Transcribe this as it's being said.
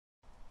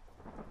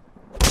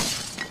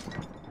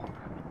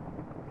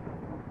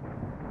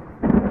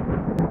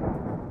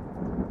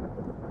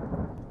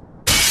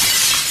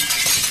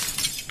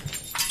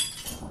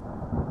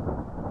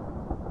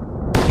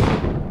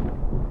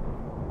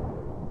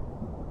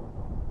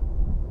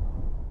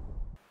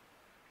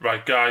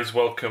Right guys,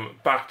 welcome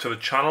back to the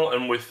channel,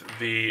 and with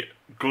the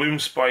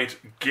Gloomspite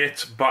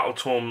Gitz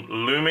Battletome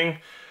looming,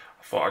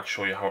 I thought I'd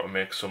show you how to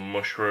make some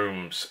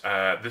mushrooms.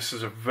 This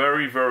is a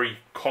very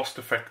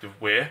cost-effective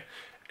way.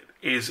 It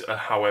is,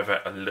 however,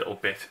 a little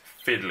bit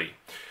fiddly.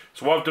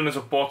 So what I've done is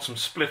I've bought some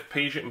split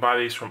peas. You can buy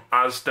these from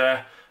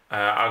Asda.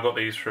 I got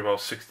these for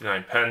about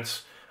 69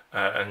 pence,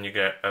 and you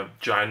get a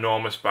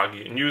ginormous bag.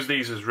 You can use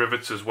these as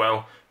rivets as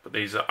well, but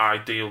these are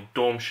ideal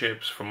dome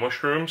shapes for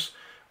mushrooms.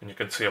 And you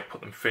can see I've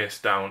put them face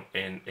down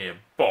in a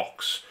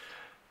box.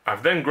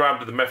 I've then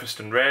grabbed the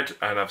Mephiston Red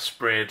and I've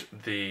sprayed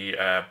the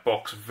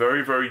box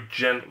very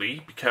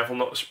gently. Be careful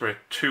not to spray it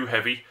too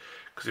heavy,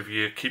 because if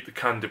you keep the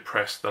can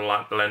depressed, the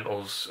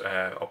lentils,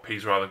 or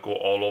peas rather, go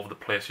all over the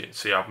place. You can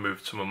see I've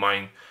moved some of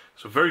mine.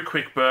 So very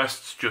quick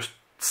bursts, just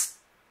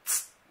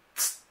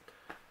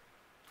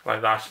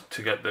like that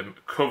to get them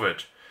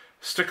covered.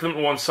 Stick them to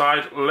one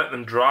side, let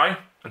them dry,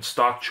 and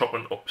start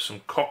chopping up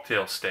some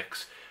cocktail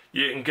sticks.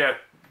 You can get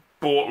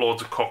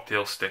boatloads of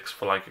cocktail sticks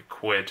for like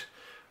 £1,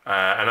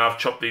 and I've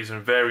chopped these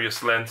in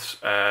various lengths,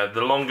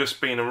 the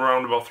longest being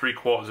around about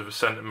 3/4 of a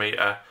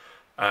centimetre,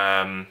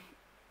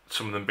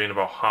 some of them being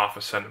about ½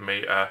 a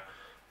centimetre,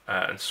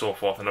 and so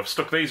forth. And I've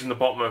stuck these in the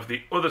bottom of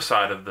the other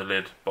side of the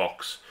lid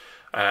box,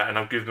 and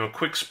I've given them a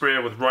quick spray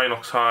with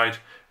Rhinox hide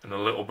and a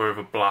little bit of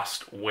a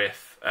blast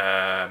with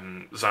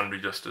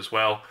Zandri dust as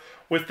well.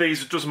 With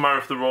these, it doesn't matter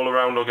if they roll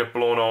around or get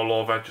blown all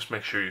over, just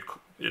make sure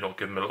you know,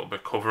 give them a little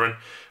bit covering.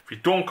 If you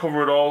don't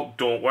cover it all,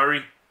 don't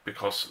worry,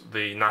 because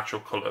the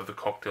natural colour of the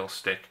cocktail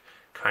stick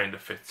kind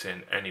of fits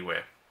in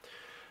anyway.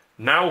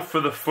 Now for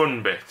the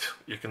fun bit.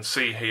 You can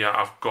see here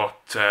I've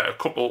got a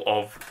couple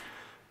of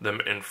them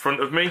in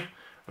front of me,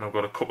 and I've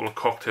got a couple of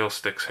cocktail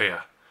sticks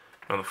here.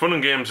 Now the fun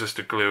and games is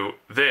to glue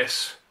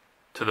this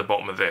to the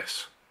bottom of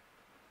this.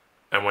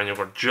 And when you've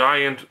got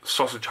giant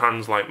sausage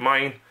hands like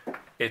mine,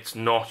 it's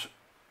not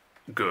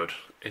good.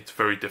 It's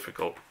very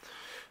difficult.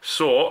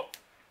 So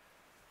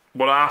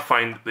what I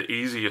find the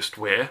easiest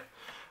way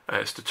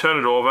is to turn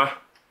it over,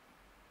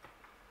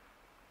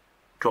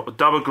 drop a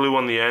dab of glue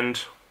on the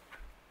end,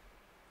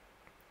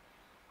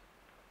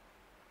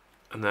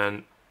 and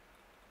then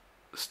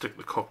stick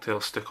the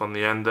cocktail stick on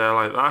the end there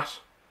like that.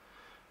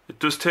 It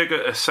does take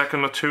a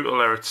second or two to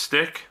let it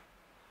stick,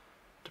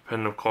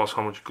 depending of course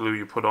how much glue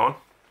you put on.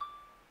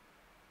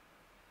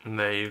 And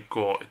there you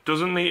go. It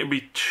doesn't need to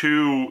be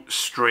too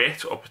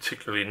straight or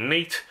particularly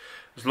neat,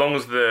 as long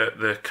as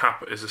the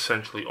cap is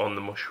essentially on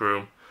the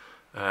mushroom,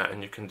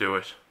 and you can do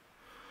it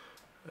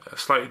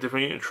slightly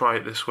different. You can try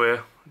it this way.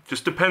 It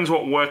just depends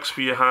what works for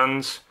your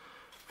hands.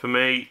 For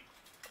me,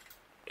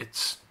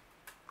 it's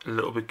a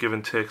little bit give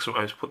and take.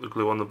 Sometimes put the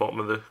glue on the bottom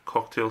of the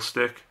cocktail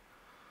stick.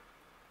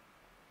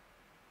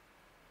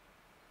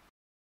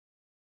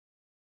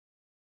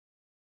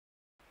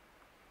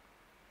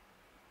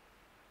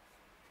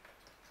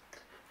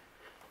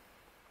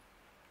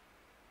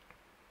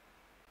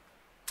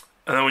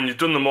 And then when you've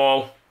done them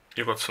all,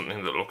 you've got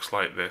something that looks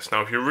like this.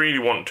 Now if you really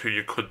want to,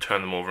 you could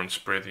turn them over and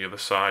spray the other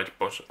side,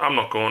 but I'm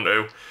not going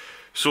to.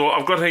 So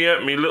I've got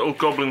here my little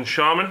goblin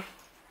shaman,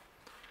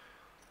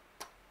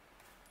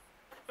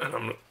 and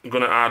I'm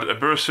going to add a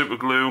bit of super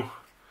glue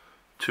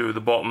to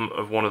the bottom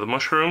of one of the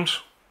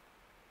mushrooms,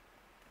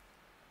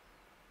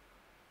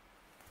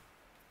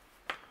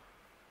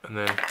 and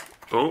then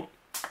glue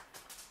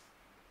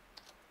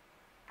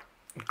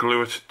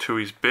it to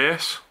his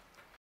base.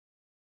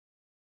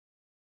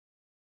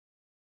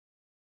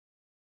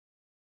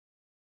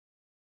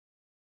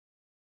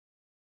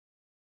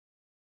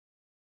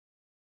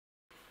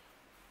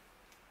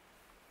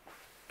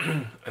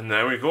 And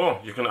there we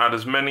go. You can add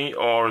as many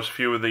or as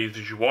few of these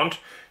as you want.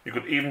 You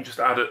could even just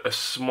add a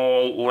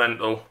small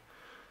lentil,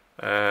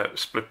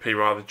 split pea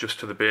rather, just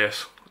to the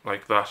base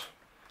like that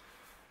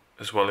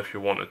as well if you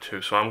wanted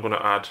to. So I'm going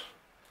to add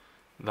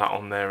that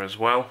on there as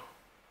well.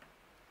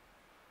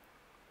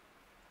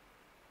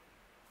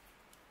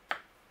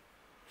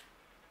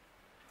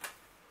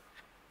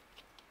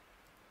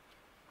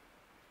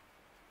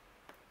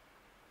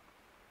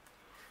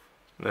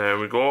 There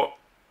we go.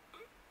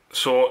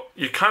 So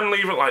you can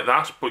leave it like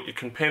that, but you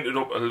can paint it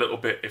up a little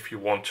bit if you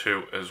want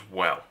to as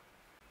well.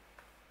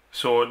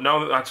 So now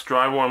that that's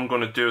dry, what I'm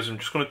going to do is I'm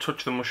just going to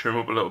touch the mushroom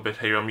up a little bit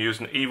here. I'm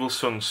using Evil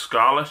Sun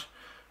Scarlet,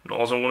 and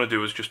all I'm going to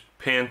do is just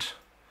paint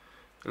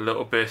a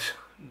little bit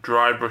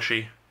dry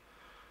brushy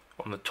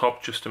on the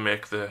top, just to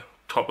make the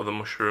top of the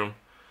mushroom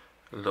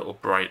a little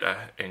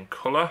brighter in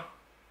colour.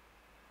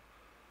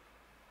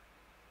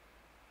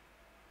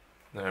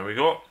 There we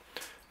go.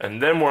 And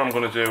then what I'm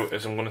going to do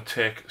is I'm going to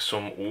take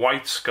some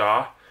white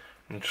scar,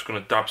 and I'm just going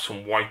to dab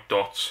some white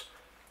dots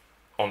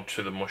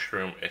onto the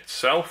mushroom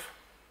itself.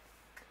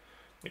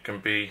 It can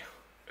be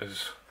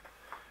as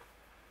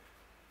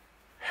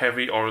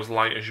heavy or as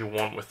light as you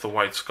want with the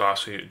white scar,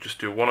 so you just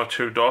do 1 or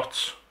 2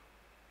 dots,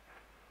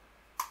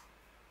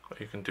 or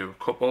you can do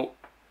a couple.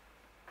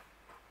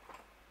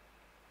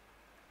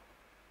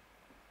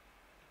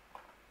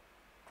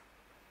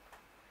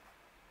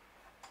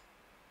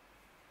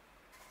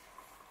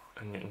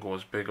 and you can go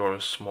as big or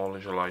as small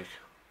as you like.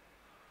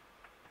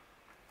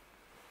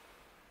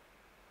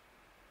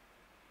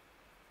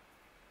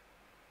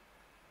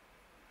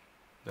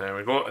 There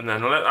we go, and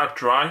then let that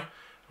dry,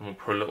 and we'll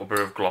put a little bit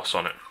of gloss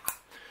on it.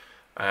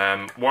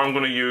 What I'm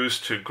going to use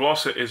to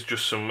gloss it is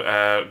just some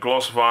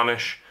gloss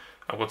varnish.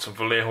 I've got some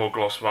Vallejo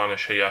gloss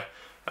varnish here,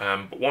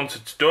 but once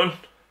it's done,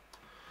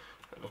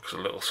 it looks a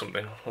little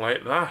something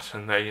like that,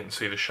 and there you can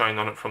see the shine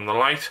on it from the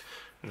light.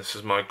 And this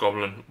is my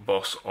Goblin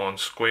Boss on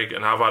Squig,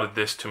 and I've added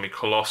this to my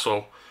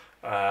Colossal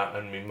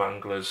and my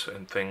Manglers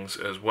and things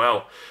as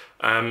well.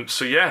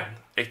 So yeah,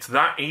 it's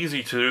that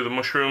easy to do the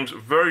mushrooms.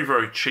 Very,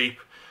 very cheap,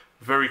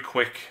 very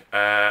quick,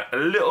 a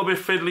little bit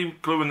fiddly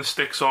gluing the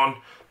sticks on,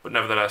 but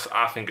nevertheless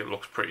I think it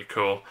looks pretty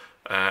cool,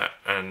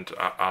 and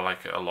I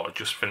like it a lot. It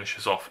just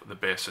finishes off the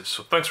bases.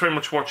 So thanks very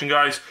much for watching,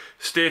 guys.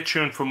 Stay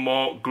tuned for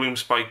more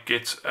Gloomspite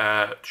Gitz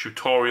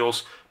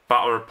tutorials,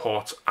 battle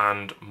reports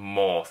and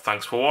more.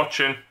 Thanks for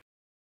watching.